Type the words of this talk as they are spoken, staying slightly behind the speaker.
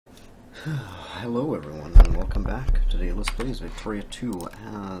Hello everyone and welcome back to Dedalusplays Victoria 2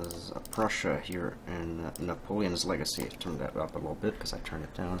 as Prussia here in Napoleon's Legacy. I turned that up a little bit because I turned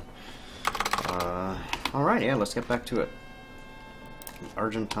it down. Alright, yeah, let's get back to it. The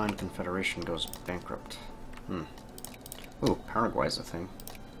Argentine Confederation goes bankrupt. Ooh, Paraguay's a thing.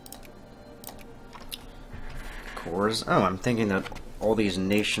 Cores. Oh, I'm thinking that all these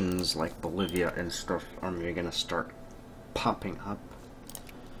nations like Bolivia and stuff are maybe gonna start popping up.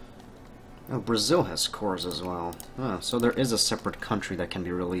 Oh, Brazil has cores as well. Oh, so there is a separate country that can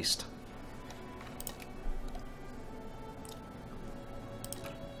be released.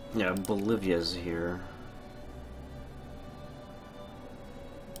 Yeah, Bolivia's here.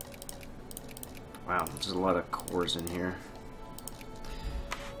 Wow, there's a lot of cores in here.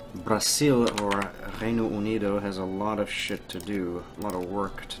 Brazil, or Reino Unido, has a lot of shit to do, a lot of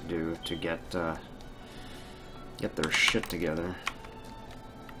work to do to get their shit together.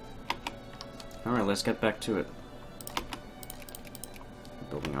 Alright, let's get back to it.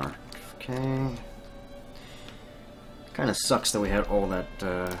 Building our... Okay. Kinda sucks that we had all that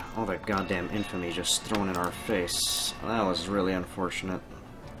goddamn infamy just thrown in our face. That was really unfortunate.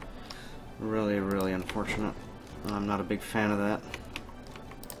 Really, really unfortunate. I'm not a big fan of that.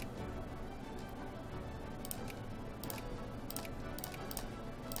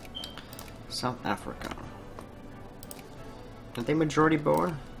 South Africa. Are they majority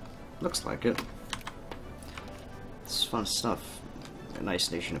Boer? Looks like it. It's fun stuff. A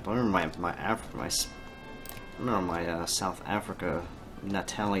nice nation. I remember my South Africa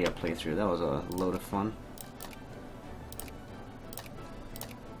Natalia playthrough. That was a load of fun.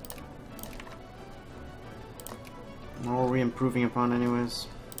 What were we improving upon, anyways?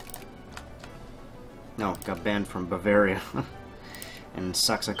 No, got banned from Bavaria and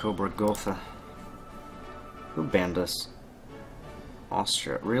Saxe-Coburg-Gotha. Who banned us?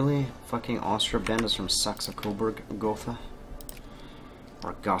 Austria. Really? Fucking Austria banned us from Saxe-Coburg-Gotha?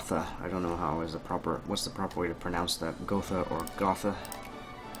 Or Gotha. I don't know how is the proper... What's the proper way to pronounce that? Gotha or Gotha?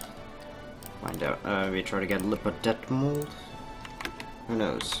 Find out. Maybe try to get Lipodetmold? Who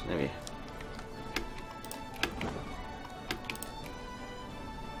knows? Maybe.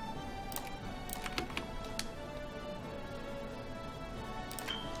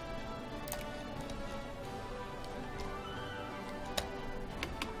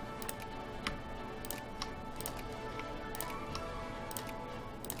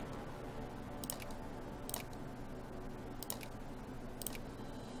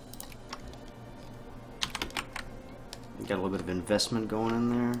 Got a little bit of investment going in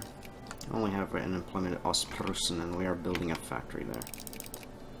there. I only have an employment at Ostprussen, and we are building a factory there.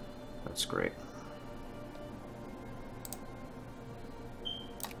 That's great.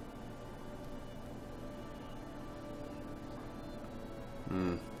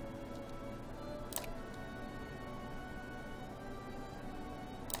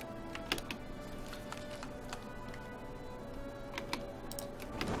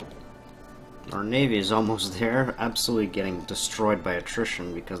 Our navy is almost there, absolutely getting destroyed by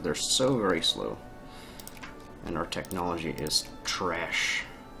attrition because they're so very slow. And our technology is trash.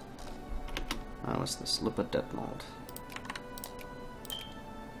 Oh, what's this? Lipodetmold.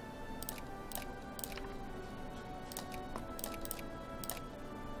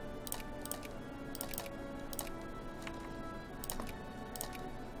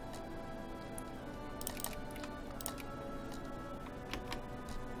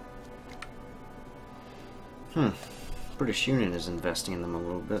 British Union is investing in them a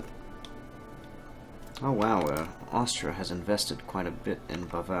little bit. Oh wow, Austria has invested quite a bit in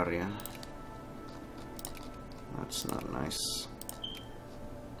Bavaria. That's not nice.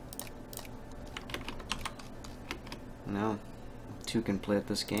 No, two can play at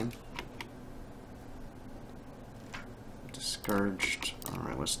this game. Discouraged.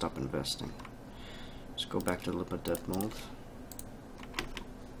 Alright, let's stop investing. Let's go back to Lipodetmold.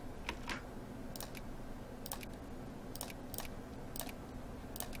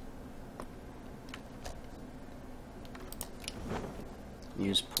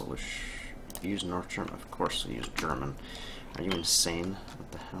 Use Polish. Use North German. Of course we use German. Are you insane?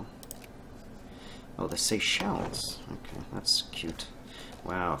 What the hell? Oh, the Seychelles. Okay, that's cute.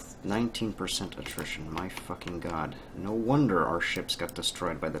 Wow, 19% attrition. My fucking god. No wonder our ships got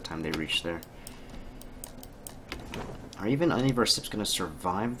destroyed by the time they reached there. Are even any of our ships going to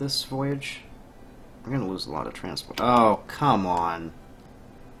survive this voyage? We're going to lose a lot of transport. Oh, come on.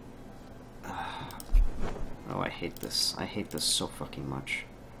 Oh, I hate this. I hate this so fucking much.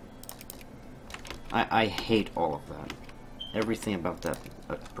 I hate all of that. Everything about that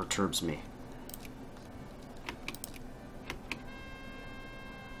perturbs me.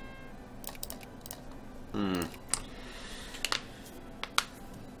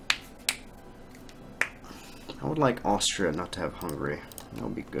 like Austria not to have Hungary. That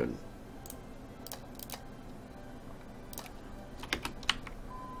would be good.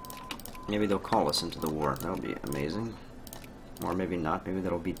 Maybe they'll call us into the war. That would be amazing. Or maybe not. Maybe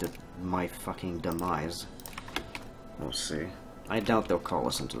that'll be my fucking demise. We'll see. I doubt they'll call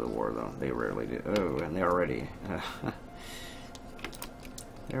us into the war, though. They rarely do. Oh, and they're already...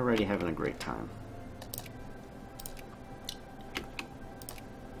 they're already having a great time.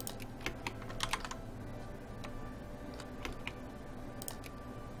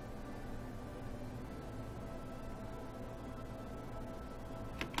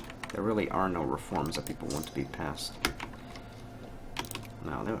 There really are no reforms that people want to be passed.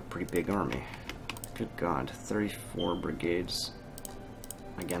 No, they have a pretty big army. Good God, 34 brigades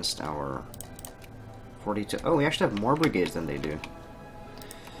against our 42. Oh, we actually have more brigades than they do.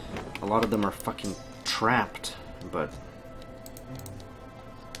 A lot of them are fucking trapped, but...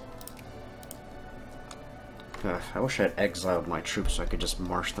 I wish I had exiled my troops so I could just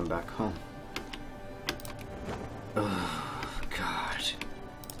march them back home. Oh, God.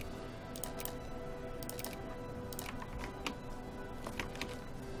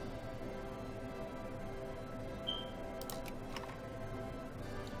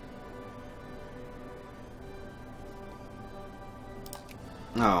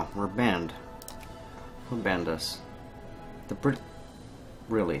 Oh, we're banned. Who banned us?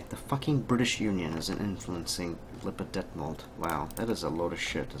 Really, the fucking British Union isn't influencing Lipodetmold. Wow, that is a load of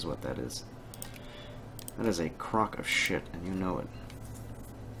shit, is what that is. That is a crock of shit, and you know it.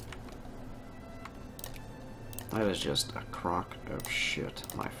 That is just a crock of shit,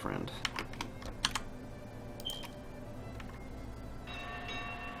 my friend.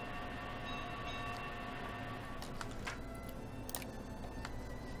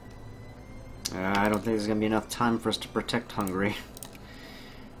 I don't think there's going to be enough time for us to protect Hungary.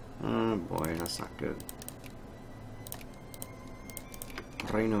 Oh boy, that's not good.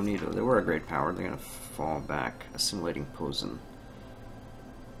 Reino Unido, they were a great power. They're going to fall back, assimilating Posen.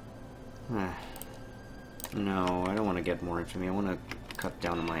 No, I don't want to get more infamy. I want to cut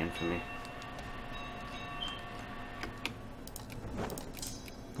down on my infamy.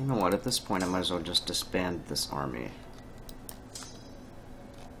 You know what, at this point I might as well just disband this army.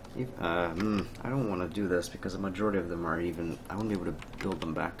 I don't want to do this because the majority of them are even... I won't be able to build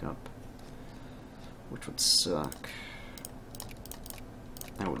them back up. Which would suck.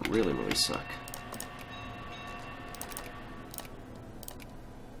 That would really, really suck.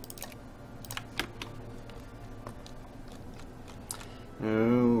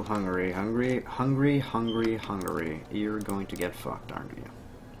 Oh, Hungary, Hungary, Hungary, Hungary, Hungary. You're going to get fucked, aren't you?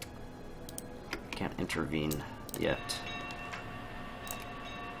 Can't intervene yet.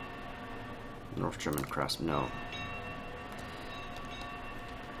 North German craftsmen, no.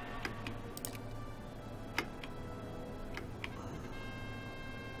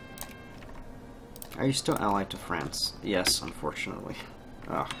 Are you still allied to France? Yes, unfortunately.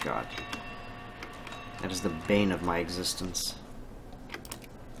 Oh, God. That is the bane of my existence.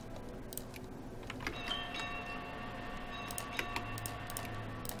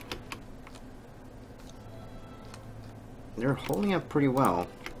 They're holding up pretty well.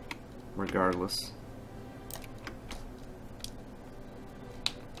 Regardless.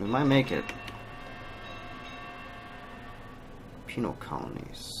 We might make it. Penal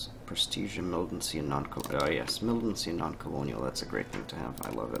colonies. Prestige, militancy, and non-colonial. Oh yes, militancy and non-colonial. That's a great thing to have.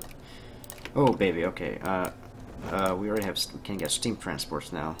 I love it. Oh baby, okay. We already have. We can get steam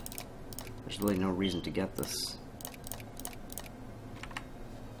transports now. There's really no reason to get this.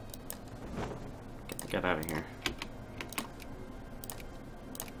 Get out of here.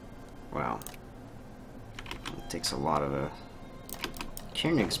 Wow. It takes a lot of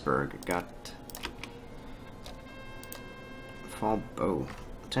Königsberg got fall. Oh,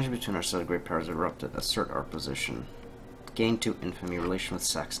 tension between our set of great powers erupted. Assert our position. Gain 2 infamy. Relation with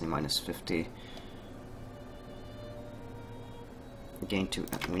Saxony -50. Gain 2.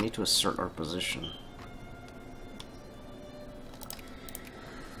 We need to assert our position.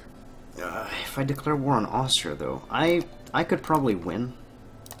 If I declare war on Austria, though, I could probably win.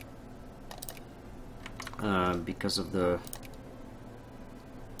 Because of the...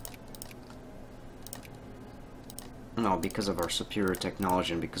 No, because of our superior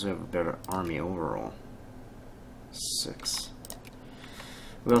technology and because we have a better army overall. 6.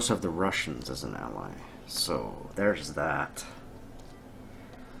 We also have the Russians as an ally. So, there's that.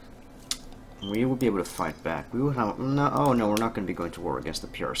 We will be able to fight back. We will have... No, oh no, we're not going to be going to war against the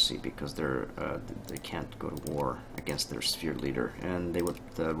PRC because they can't go to war against their sphere leader. And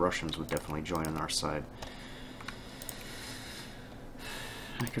the Russians would definitely join on our side.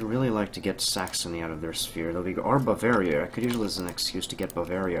 I could really like to get Saxony out of their sphere, or Bavaria. I could use it as an excuse to get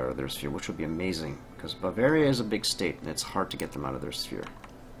Bavaria out of their sphere, which would be amazing, because Bavaria is a big state, and it's hard to get them out of their sphere.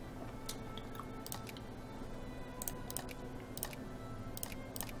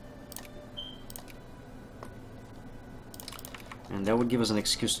 And that would give us an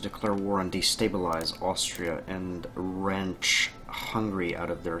excuse to declare war and destabilize Austria and wrench Hungary out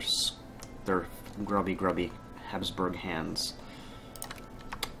of their grubby Habsburg hands.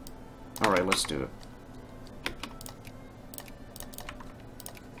 Alright, let's do it.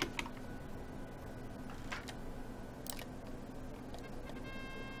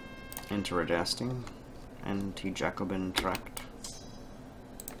 Interesting. Anti-Jacobin tract.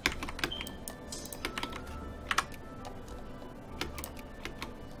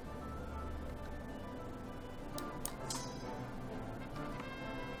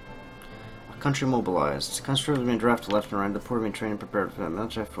 Country mobilized. Conscripts have been drafted left and right. The poor have been trained and prepared for the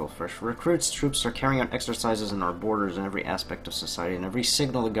military full fresh. Recruits troops are carrying out exercises in our borders in every aspect of society, and every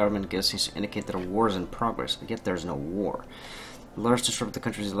signal the government gives seems to indicate that a war is in progress, but yet there is no war. The largest disrupt the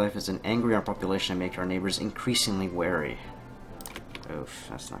country's life is an angry our population and make our neighbors increasingly wary. Oof,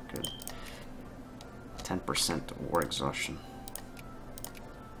 that's not good. 10% war exhaustion.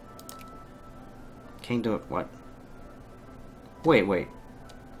 Kingdom, what? Wait,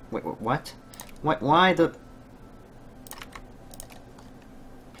 what? Why the...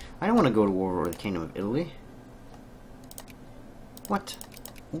 I don't want to go to war with the Kingdom of Italy. What?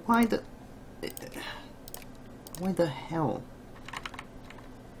 Why the... Why the hell?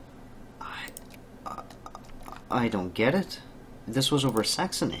 I don't get it. This was over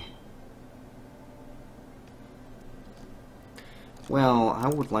Saxony. Well, I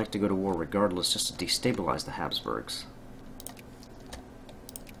would like to go to war regardless, just to destabilize the Habsburgs.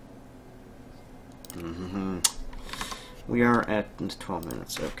 We are at 12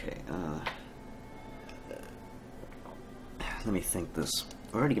 minutes. Okay. Let me think this.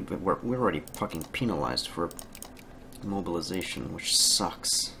 We're already fucking penalized for mobilization, which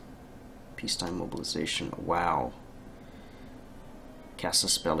sucks. Peacetime mobilization. Wow.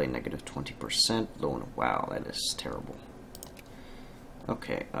 Casus Belli negative 20%. Loan. Wow, that is terrible.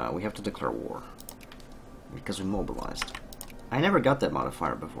 Okay, we have to declare war because we mobilized. I never got that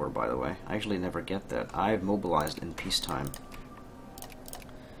modifier before, by the way. I actually never get that. I've mobilized in peacetime.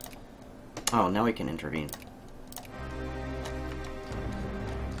 Oh, now we can intervene.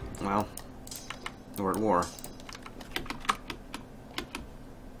 Well, we're at war.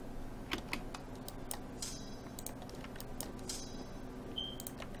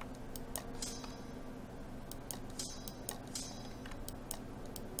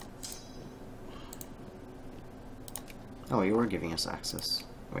 Oh, you were giving us access.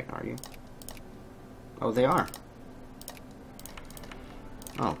 Wait, are you? Oh, they are.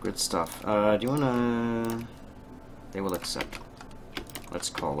 Oh, good stuff. Do you wanna... They will accept. Let's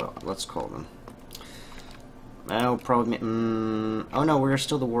call them. That'll probably... Oh no, we're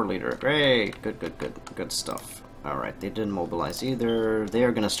still the war leader. Great! Good stuff. Alright, they didn't mobilize either. They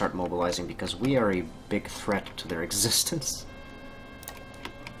are gonna start mobilizing because we are a big threat to their existence.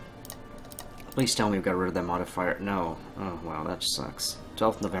 Please tell me we got rid of that modifier. No. Oh, wow, that sucks.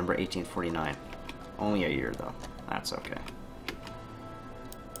 12th November 1849. Only a year, though. That's okay.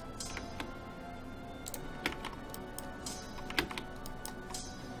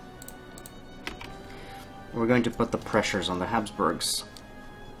 We're going to put the pressures on the Habsburgs.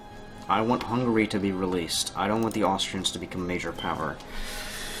 I want Hungary to be released. I don't want the Austrians to become a major power.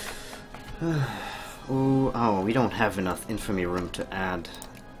 Ooh, oh, we don't have enough infamy room to add...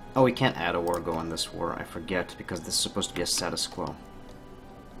 Oh, we can't add a Wargo on this war, I forget, because this is supposed to be a status quo.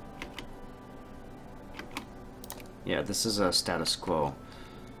 Yeah, this is a status quo.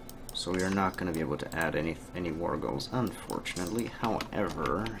 So we are not going to be able to add any Wargos, unfortunately.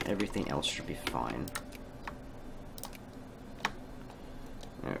 However, everything else should be fine.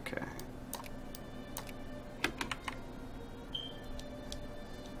 Okay.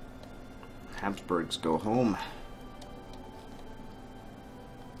 Habsburgs go home.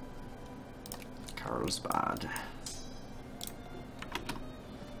 Carlsbad.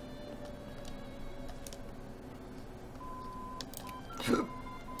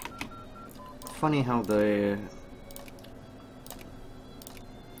 Funny how the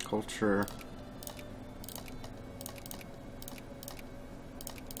culture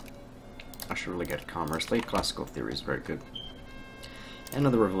I should really get commerce. Late classical theory is very good. End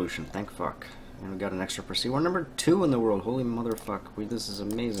of the revolution, thank fuck. And we got an extra pursuit. We're number 2 in the world. Holy motherfuck. This is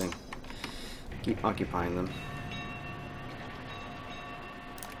amazing. Keep occupying them.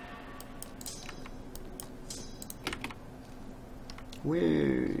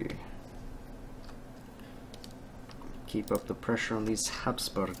 Whee! Keep up the pressure on these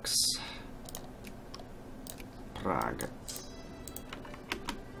Habsburgs. Prague.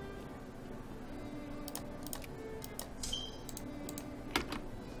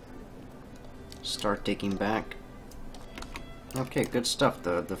 Start taking back. Okay, good stuff.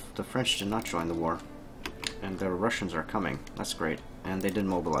 The French did not join the war. And the Russians are coming. That's great. And they didn't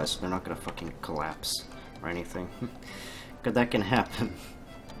mobilize, so they're not gonna fucking collapse or anything. Because that can happen.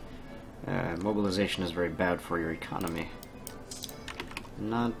 Mobilization is very bad for your economy.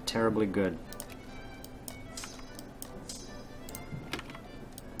 Not terribly good.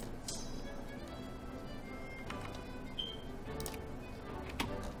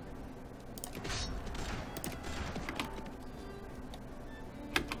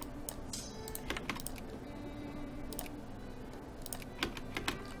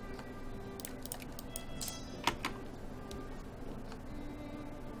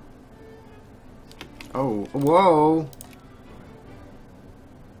 Oh, whoa!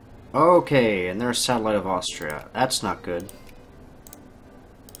 Okay, and they're a satellite of Austria. That's not good.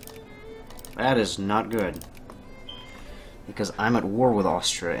 That is not good. Because I'm at war with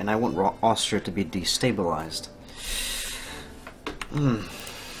Austria, and I want Austria to be destabilized.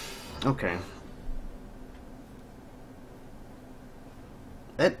 Okay.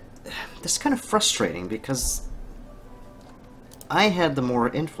 This is kind of frustrating, because I had the more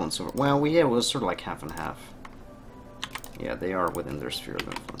influence over... Well, yeah, it was sort of like half and half. Yeah, they are within their sphere of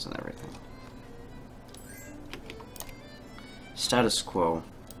influence and everything. Status quo.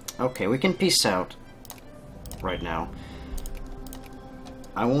 Okay, we can peace out right now.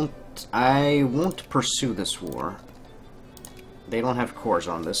 I won't pursue this war. They don't have cores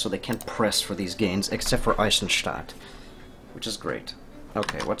on this, so they can't press for these gains, except for Eisenstadt, which is great.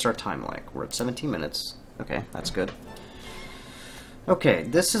 Okay, what's our time like? We're at 17 minutes. Okay, that's good. Okay,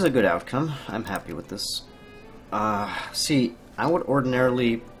 this is a good outcome. I'm happy with this. See, I would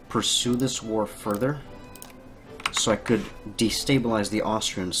ordinarily pursue this war further, so I could destabilize the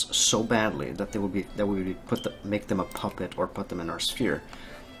Austrians so badly that we would make them a puppet or put them in our sphere.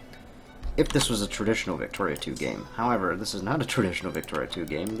 If this was a traditional Victoria 2 game. However, this is not a traditional Victoria 2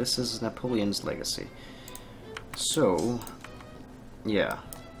 game. This is Napoleon's legacy. So, yeah.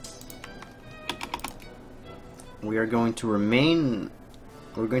 We are going to remain...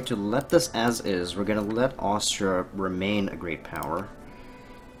 We're going to let this as is. We're going to let Austria remain a great power,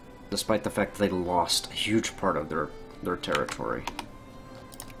 despite the fact that they lost a huge part of their territory.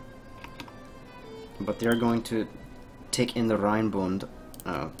 But they're going to take in the Rheinbund.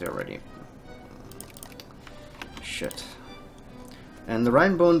 Oh, they're ready. Shit. And the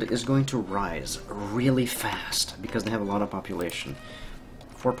Rheinbund is going to rise really fast, because they have a lot of population.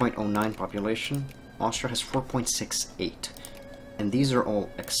 4.09 population. Austria has 4.68. And these are all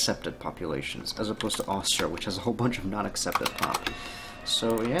accepted populations, as opposed to Austria, which has a whole bunch of not accepted pop.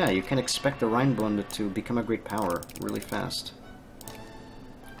 So yeah, you can expect the Rheinbund to become a great power really fast.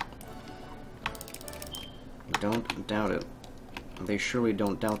 Don't doubt it. They surely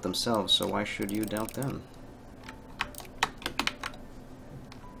don't doubt themselves, so why should you doubt them?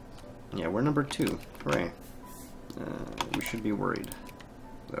 Yeah, we're number 2. Hooray. We should be worried,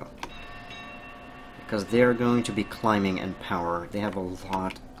 though. Because they're going to be climbing in power. They have a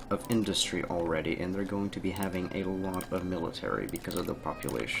lot of industry already, and they're going to be having a lot of military because of the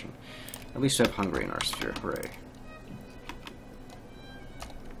population. At least we have Hungary in our sphere. Hooray.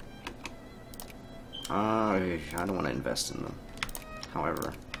 I don't want to invest in them.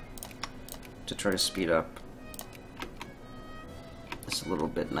 However, to try to speed up this a little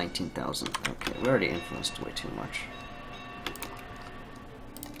bit, 19,000. Okay, we already influenced way too much.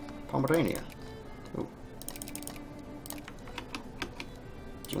 Pomerania. Ooh.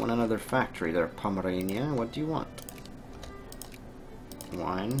 Do you want another factory there, Pomerania? What do you want?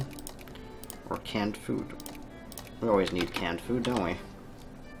 Wine? Or canned food? We always need canned food, don't we?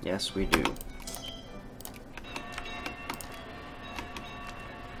 Yes, we do.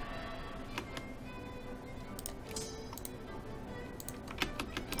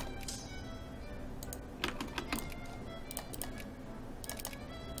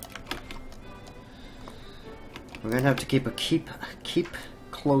 We're gonna have to keep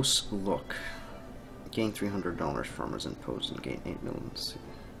close look. Gain $300. Farmers imposed and gain 8 million.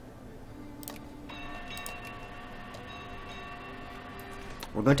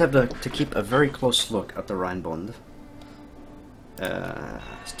 We're going to have to keep a very close look at the Rheinbund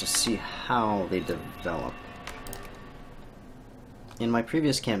to see how they develop. In my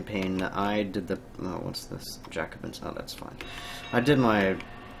previous campaign, I did the... Oh, what's this? Jacobins. Oh, that's fine. I did my...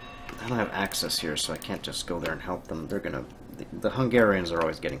 I don't have access here, so I can't just go there and help them. They're The Hungarians are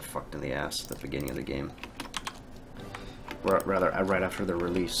always getting fucked in the ass at the beginning of the game. Rather, right after they're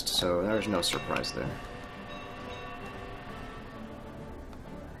released, so there's no surprise there.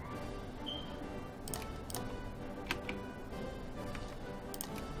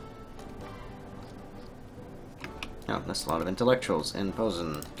 Oh, that's a lot of intellectuals in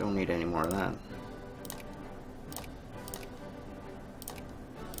Posen. Don't need any more of that.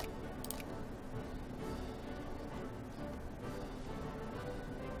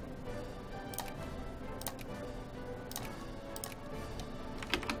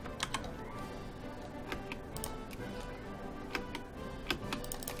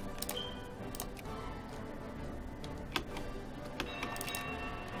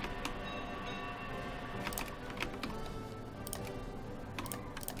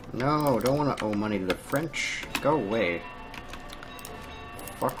 No, don't want to owe money to the French. Go away.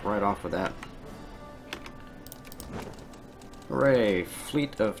 Fuck right off with that. Hooray!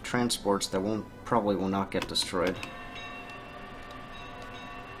 Fleet of transports that probably will not get destroyed.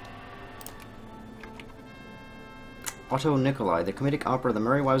 Otto Nikolai, the comedic opera The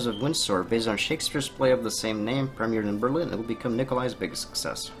Merry Wives of Windsor, based on Shakespeare's play of the same name, premiered in Berlin. It will become Nikolai's biggest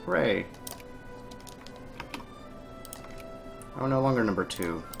success. Hooray! Oh, no longer number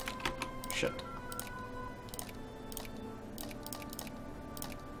 2. Shit.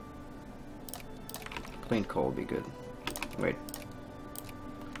 Plain coal would be good. Wait.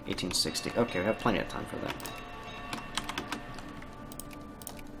 1860. Okay, we have plenty of time for that.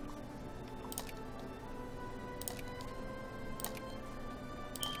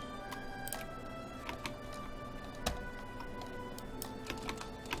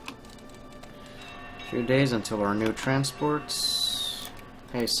 Few days until our new transports.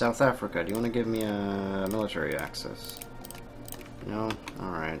 Hey, South Africa, do you want to give me a military access? No?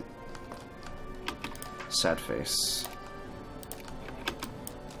 Alright. Sad face.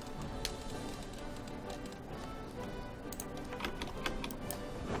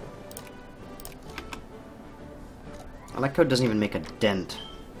 That code doesn't even make a dent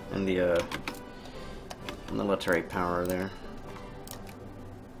in the military power there.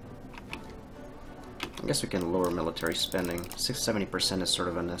 I guess we can lower military spending. 70% is sort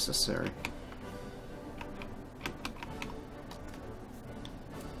of unnecessary.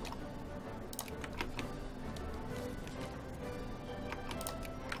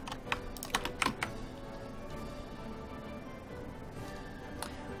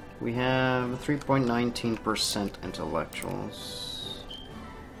 We have 3.19% intellectuals.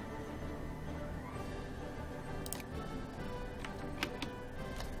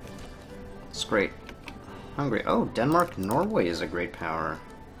 It's great. Hungary. Oh, Denmark, Norway is a great power.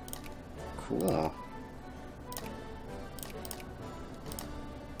 Cool.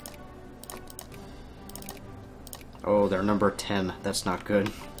 Oh, they're number 10. That's not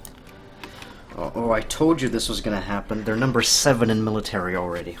good. Oh, I told you this was gonna happen. They're number 7 in military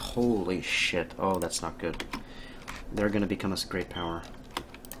already. Holy shit. Oh, that's not good. They're gonna become a great power.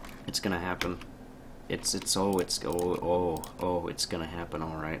 It's gonna happen. It's gonna happen,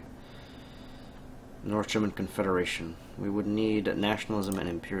 alright. North German Confederation. We would need nationalism and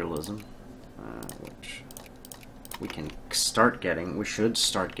imperialism, which we can start getting. We should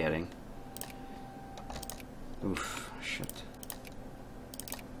start getting. Oof, shit.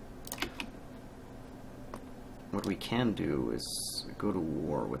 What we can do is go to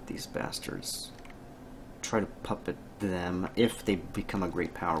war with these bastards. Try to puppet them if they become a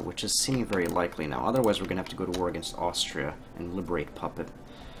great power, which is seeming very likely now. Otherwise, we're going to have to go to war against Austria and liberate Puppet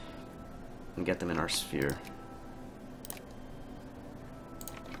and get them in our sphere.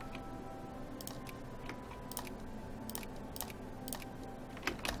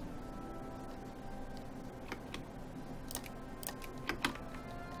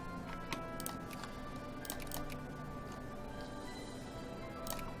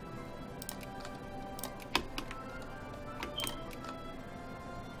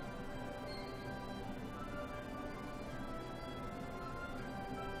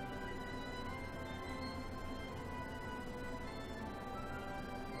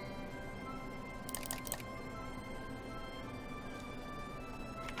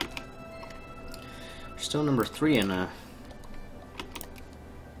 Still number 3 in a...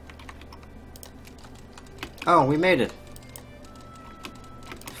 Oh, we made it!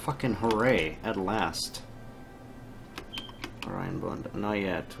 Fucking hooray, at last. Rhineland, not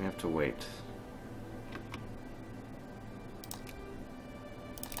yet, we have to wait.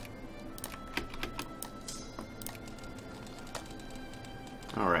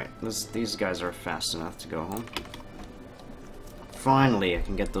 Alright, these guys are fast enough to go home. Finally, I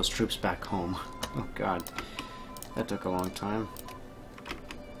can get those troops back home. Oh god. That took a long time.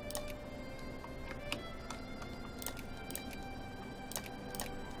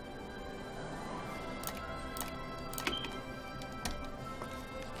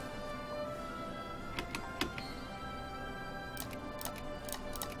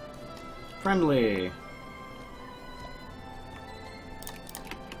 Friendly!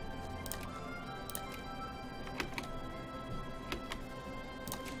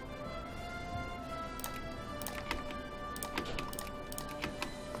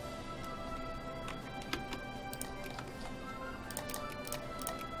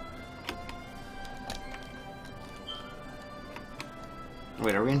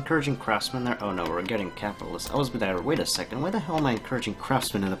 Wait, are we encouraging craftsmen there? Oh no, we're getting capitalists. I was there. Wait a second, why the hell am I encouraging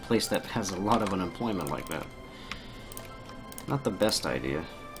craftsmen in a place that has a lot of unemployment like that? Not the best idea.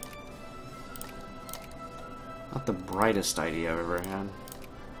 Not the brightest idea I've ever had.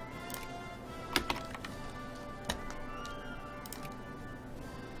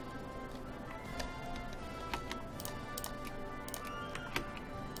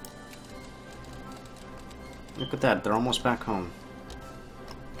 Look at that, they're almost back home.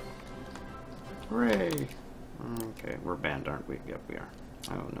 Hooray! Okay, we're banned, aren't we? Yep, we are.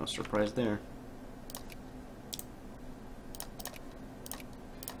 Oh, no surprise there.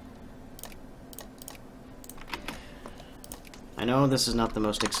 I know this is not the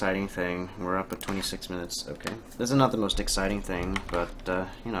most exciting thing. We're up at 26 minutes. Okay. This is not the most exciting thing, but,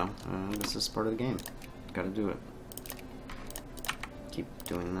 you know, this is part of the game. Gotta do it. Keep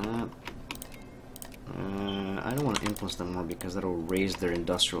doing that. I don't want to influence them more because that'll raise their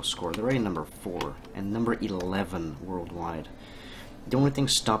industrial score. They're already number 4 and number 11 worldwide. The only thing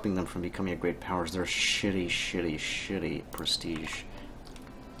stopping them from becoming a great power is their shitty prestige.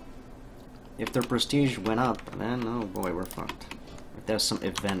 If their prestige went up, then oh boy, we're fucked. If there's some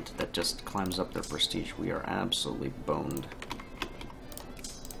event that just climbs up their prestige, we are absolutely boned.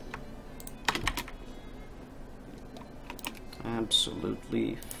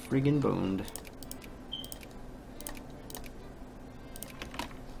 Absolutely friggin' boned.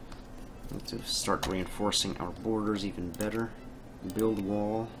 Need to start reinforcing our borders even better. Build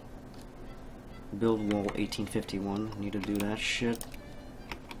wall. Build wall 1851. Need to do that shit.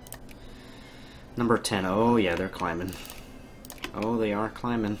 Number 10. Oh yeah, they're climbing. Oh, they are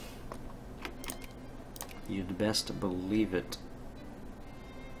climbing. You'd best believe it.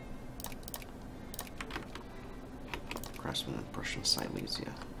 Craftsman and Prussian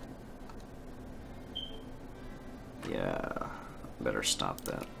Silesia. Yeah, better stop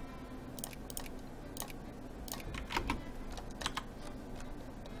that.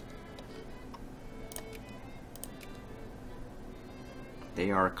 They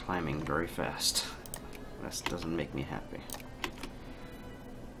are climbing very fast. That doesn't make me happy.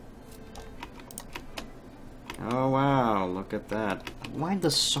 Oh wow, look at that. Why the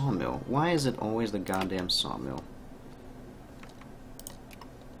sawmill? Why is it always the goddamn sawmill?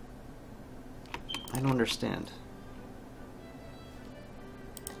 I don't understand.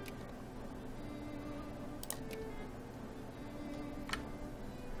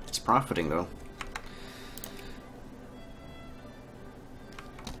 It's profiting though.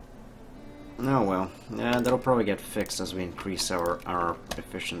 Oh well, yeah, that'll probably get fixed as we increase our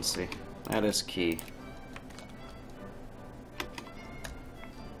efficiency. That is key.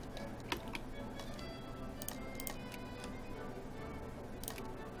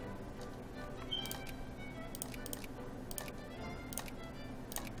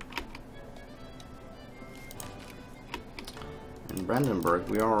 In Brandenburg,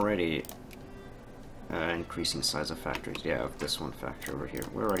 we are already increasing size of factories. Yeah, of this one factory over here.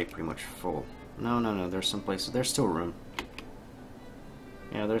 We're already pretty much full. No, there's some places. There's still room.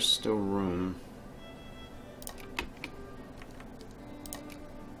 Yeah, there's still room.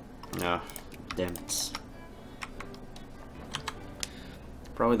 Ah, damn it.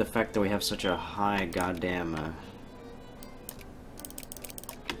 Probably the fact that we have such a high goddamn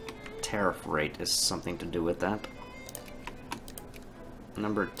tariff rate is something to do with that.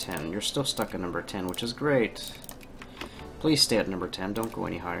 Number 10. You're still stuck at number 10, which is great. Please stay at number 10. Don't go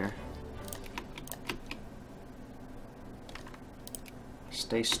any higher.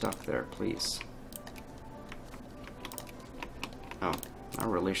 Stay stuck there, please. Oh, our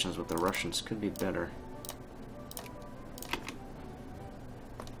relations with the Russians could be better.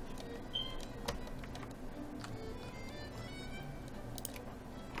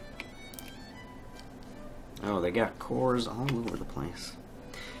 Oh, they got cores all over the place.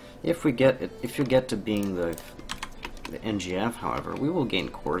 If we get it, if you get to being the NGF, however, we will gain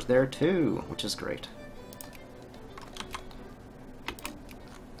cores there too, which is great.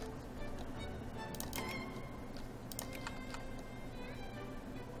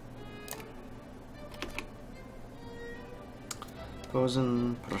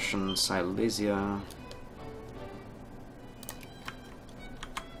 Posen, Prussian Silesia.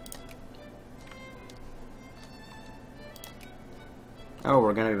 Oh,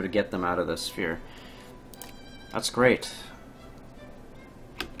 we're gonna be able to get them out of the sphere. That's great.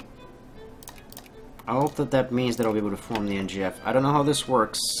 I hope that that means that I'll be able to form the NGF. I don't know how this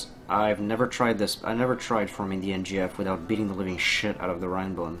works. I've never tried this. I never tried forming the NGF without beating the living shit out of the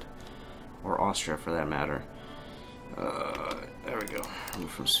Rhineland. Or Austria, for that matter. There we go. Move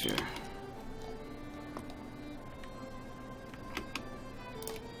from sphere.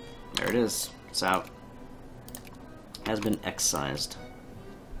 There it is. It's out. Has been excised.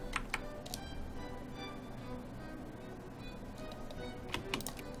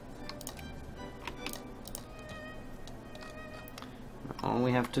 All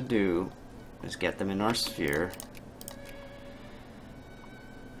we have to do is get them in our sphere.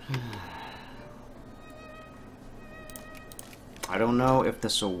 I don't know if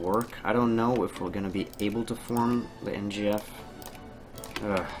this will work. I don't know if we're going to be able to form the NGF.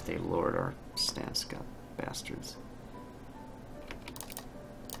 Ugh, they lowered our stance, god bastards.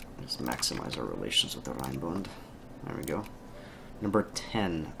 Let's maximize our relations with the Rhineland. There we go. Number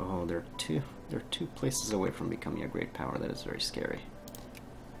 10. Oh, they're two places away from becoming a great power. That is very scary.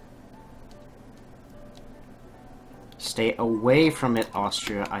 Stay away from it,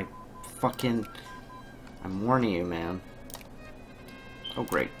 Austria. I'm warning you, man. Oh,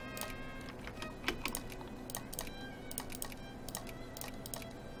 great.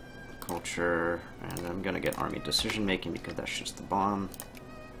 Culture, and I'm gonna get army decision making because that's just the bomb.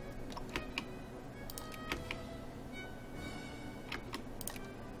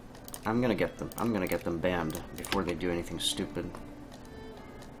 I'm gonna get them banned before they do anything stupid.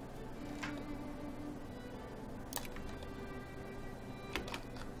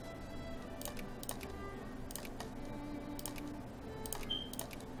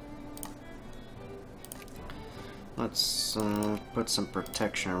 Let's put some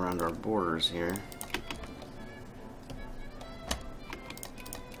protection around our borders here.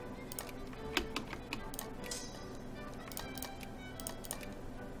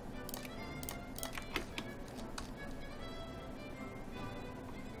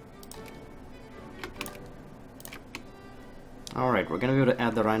 Alright, we're gonna be able to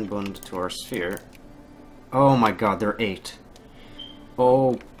add the Rhineland to our sphere. Oh my god, they're 8.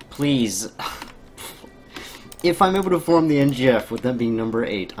 Oh, please. If I'm able to form the NGF with them being number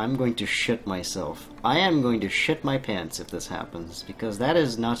 8, I'm going to shit myself. I am going to shit my pants if this happens, because that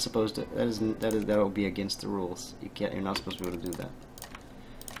is not supposed to. That will be against the rules. You're not supposed to be able to do that.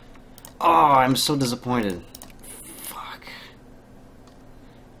 Oh, I'm so disappointed. Fuck.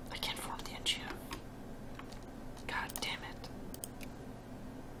 I can't form the NGF. God damn it.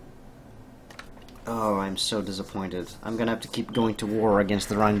 Oh, I'm so disappointed. I'm gonna have to keep going to war against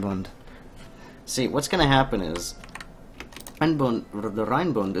the Rhineland. See, what's going to happen is the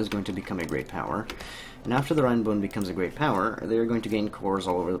Rhineland is going to become a great power, and after the Rhineland becomes a great power, they're going to gain cores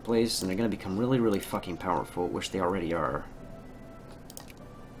all over the place, and they're going to become really, really fucking powerful, which they already are.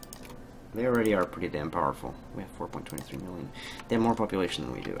 They already are pretty damn powerful. We have 4.23 million. They have more population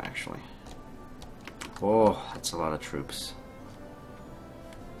than we do, actually. Oh, that's a lot of troops.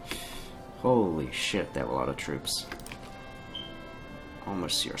 Holy shit, they have a lot of troops.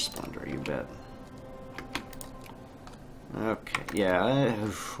 Almost your splendor, you bet. Okay, yeah,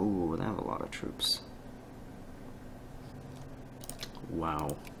 ooh, they have a lot of troops.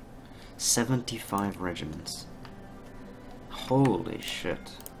 Wow. 75 regiments. Holy shit.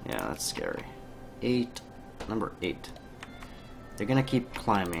 Yeah, that's scary. 8, number 8. They're gonna keep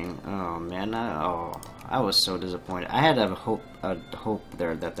climbing. Oh man, I was so disappointed. I had a hope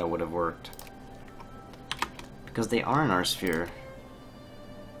there that would have worked. Because they are in our sphere.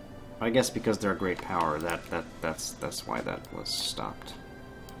 I guess because they're a great power, that's why that was stopped.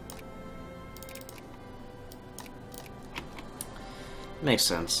 Makes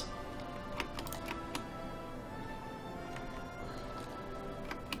sense.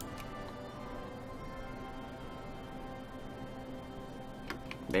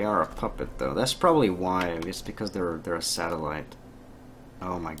 They are a puppet, though. That's probably why. It's because they're a satellite.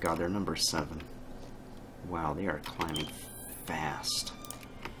 Oh my god, they're number 7. Wow, they are climbing fast.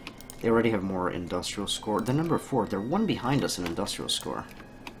 They already have more industrial score. They're number 4. They're 1 behind us in industrial score.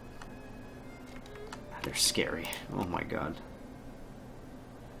 They're scary. Oh my god.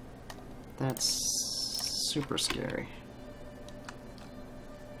 That's super scary.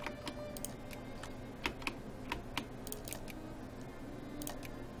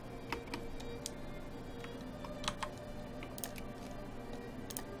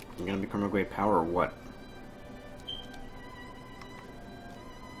 You're gonna become a great power or what?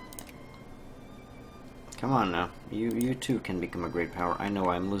 Come on now. You too can become a great power. I know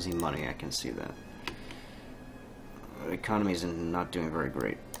I'm losing money, I can see that. The economy's not doing very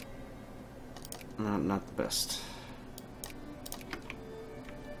great. Not the best.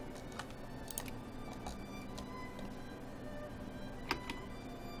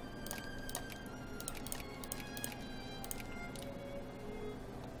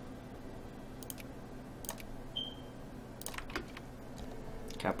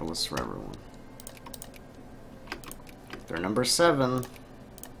 Capitalists for everyone. They're number 7.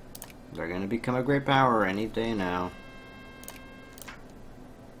 They're going to become a great power any day now.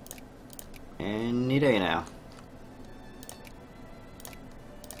 Any day now.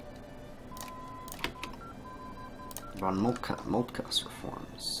 Von Moltke's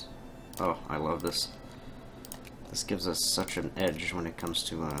reforms. Oh, I love this. This gives us such an edge when it comes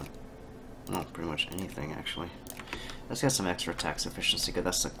to, well, pretty much anything, actually. Let's get some extra tax efficiency, because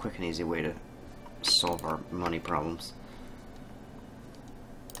that's a quick and easy way to solve our money problems.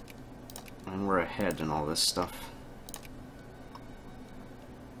 And we're ahead in all this stuff.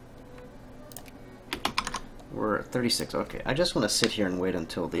 We're at 36. Okay, I just want to sit here and wait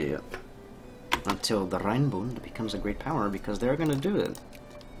until the Rheinbund becomes a great power, because they're going to do it.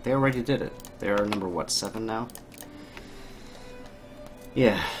 They already did it. They are number, what, 7 now?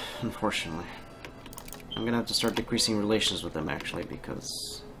 Yeah, unfortunately. I'm going to have to start decreasing relations with them, actually,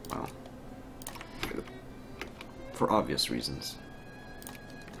 because, well, for obvious reasons.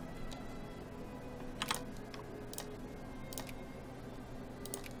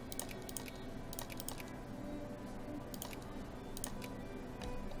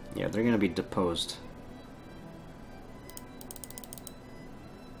 Yeah, they're going to be deposed.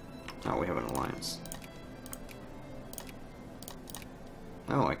 Oh, we have an alliance.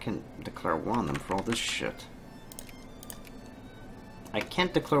 Oh, I can declare war on them for all this shit. I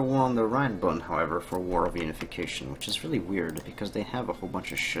can't declare war on the Rheinbund, however, for war of unification, which is really weird, because they have a whole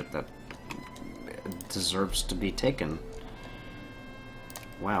bunch of shit that deserves to be taken.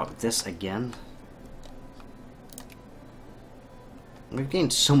 Wow, this again? We've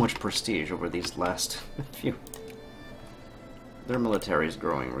gained so much prestige over these last few. Their military is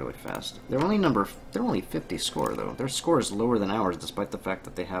growing really fast. They're only 50 score though. Their score is lower than ours, despite the fact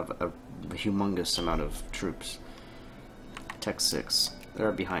that they have a humongous amount of troops. Tech 6.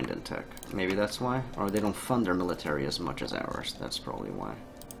 They're behind in tech. Maybe that's why? Or they don't fund their military as much as ours. That's probably why.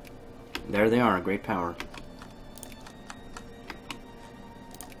 There they are, a great power.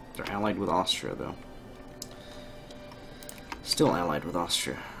 They're allied with Austria though. Still allied with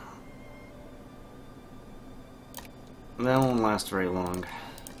Austria. That won't last very long.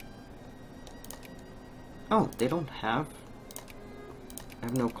 Oh, they don't have... I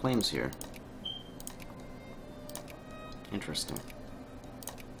have no claims here. Interesting.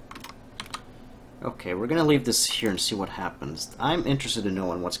 Okay, we're gonna leave this here and see what happens. I'm interested to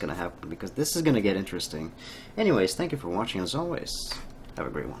know on what's gonna happen, because this is gonna get interesting. Anyways, thank you for watching as always. Have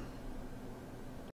a great one.